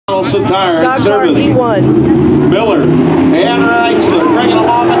Donaldson Tire Stock and Car Service. Heat 1. Miller and Reitzler bringing them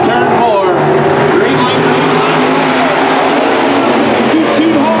off at turn 4. Green light, green light.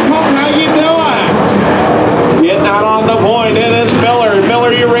 Hong Kong, how you doing? Getting out on the point, it is Miller.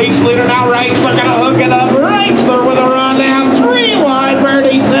 Miller, your race leader. Now Reitzler gonna hook it up. Reitzler with a run down 3 wide.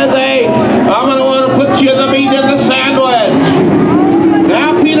 Birdie says, hey, I'm gonna want to put you in the meat in the sandwich.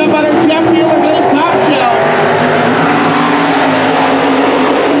 Now peanut butter Jeff Mueller getting top shelf.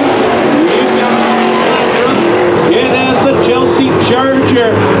 It is the Chelsea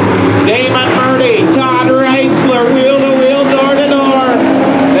Charger. Damon Murdy, Todd Reitzler, wheel to wheel, door to door.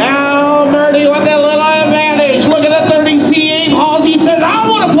 Now Murdy with a little advantage. Look at the 30C Abe Halls. He says, I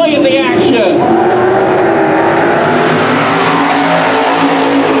want to play in the action.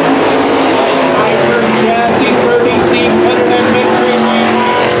 Chassis 30C put it in victory lane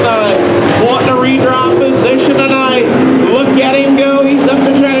last night. Wanting to redraw position tonight. Look at him go. He's up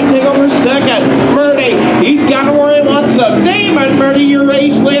to try to take over second. Murdy, he's got to where he wants him. Damon Murdy, your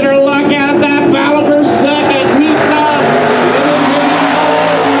race leader. Look at that battle for second. He's up.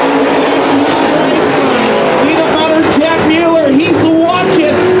 Peanut butter Jack Mueller. He's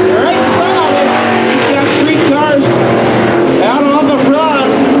watching right in front of him. He's got 3 cars out on the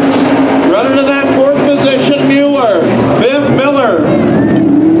front. Running to that 4th position, Mueller. 5th, Miller.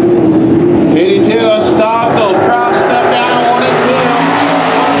 82, a stop. They'll cross step down 1 and 2.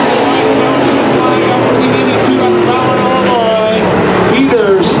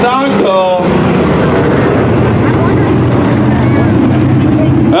 Peter Stockdale.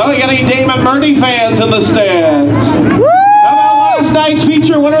 Well, we got any Damon Murdy fans in the stands? How about last night's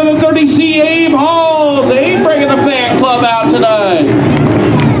feature winner of the 30C, Abe Halls? Abe bringing the fan club out tonight.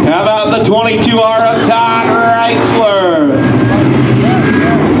 How about the 22R of Todd Reitzler?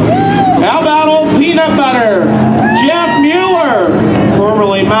 How about old peanut butter Jeff Mueller,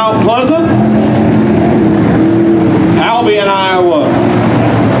 formerly Mount Pleasant, Albion, Iowa.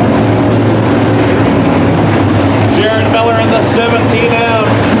 Jared Miller in the 17M.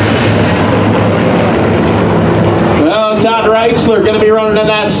 Well, Todd Reitzler going to be running in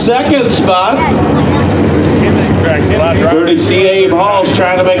that 2nd spot. 30C Abe Hall's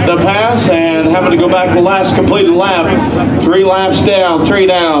trying to make the pass and having to go back the last completed lap. 3 laps down, 3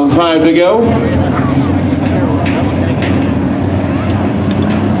 down, 5 to go.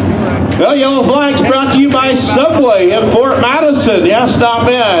 Well, Yellow Flags brought to you by Subway in Fort Madison. Yeah, stop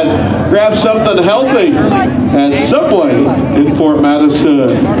in. Grab something healthy at Subway in Fort Madison.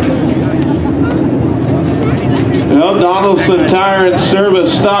 Well, Donaldson Tire and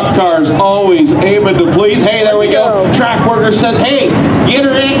Service stock cars always aiming to please. Hey, there we go. Track worker says, hey, get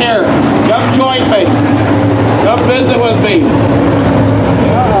her in here. Come join me. Come visit with me.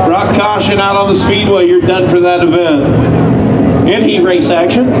 Rock caution out on the speedway. You're done for that event. In heat race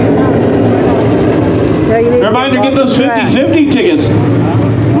action. Reminder, get those 50-50 tickets.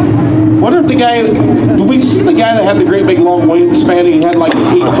 Wonder if the guy, did we see the guy that had the great big long wingspan? He had like an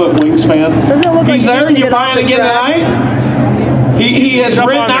 8-foot wingspan. Doesn't it look He's like there, and you're buying again tonight? He has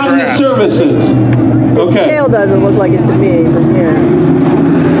written out his services. His tail doesn't look like it to me from here.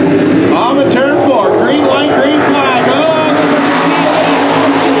 On the turn 4, green light, green flag.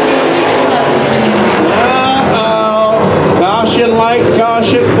 Uh-oh. Caution light,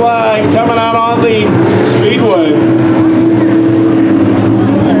 caution flag coming out on the speedway.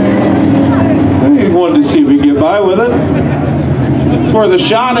 He wanted to see if we could get by with it. For the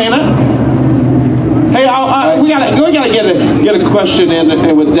shot, ain't it? Hey, we gotta get a question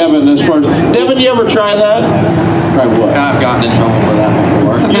in with Devin as far as Devin. You ever try that? Try what? I've gotten in trouble for that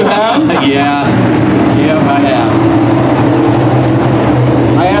before. You have? Yeah. Yep, I have.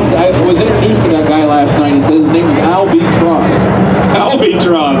 I was introduced to that guy last night. He says his name is Albatross.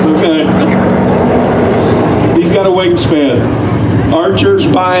 Albatross, okay. He's got a wingspan. Archer's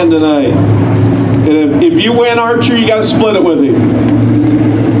buying tonight. And if you win Archer, you got to split it with him.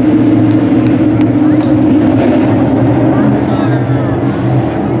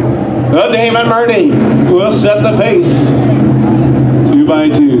 Well, Damon Murdy will set the pace. 2 by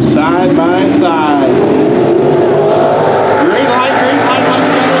 2, side by side. Green light, much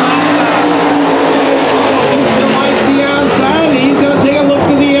better last time. He still likes the outside. He's going to take a look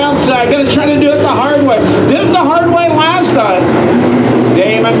to the outside. Going to try to do it the hard way. Did it the hard way last time.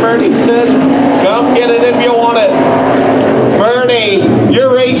 Damon Murdy says, come get it if you want it. Murdy, your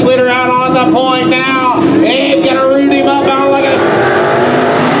race leader out on the point now. Hey, going to root him up out like a little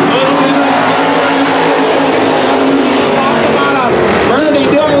bit off the bottom. Murdy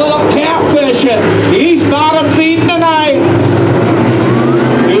doing a little catfishing. He's by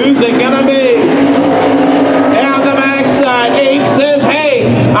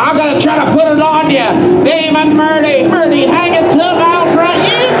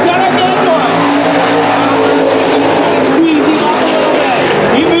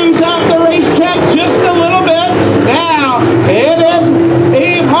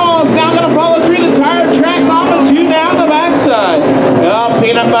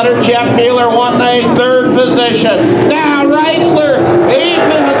Jeff Mueller.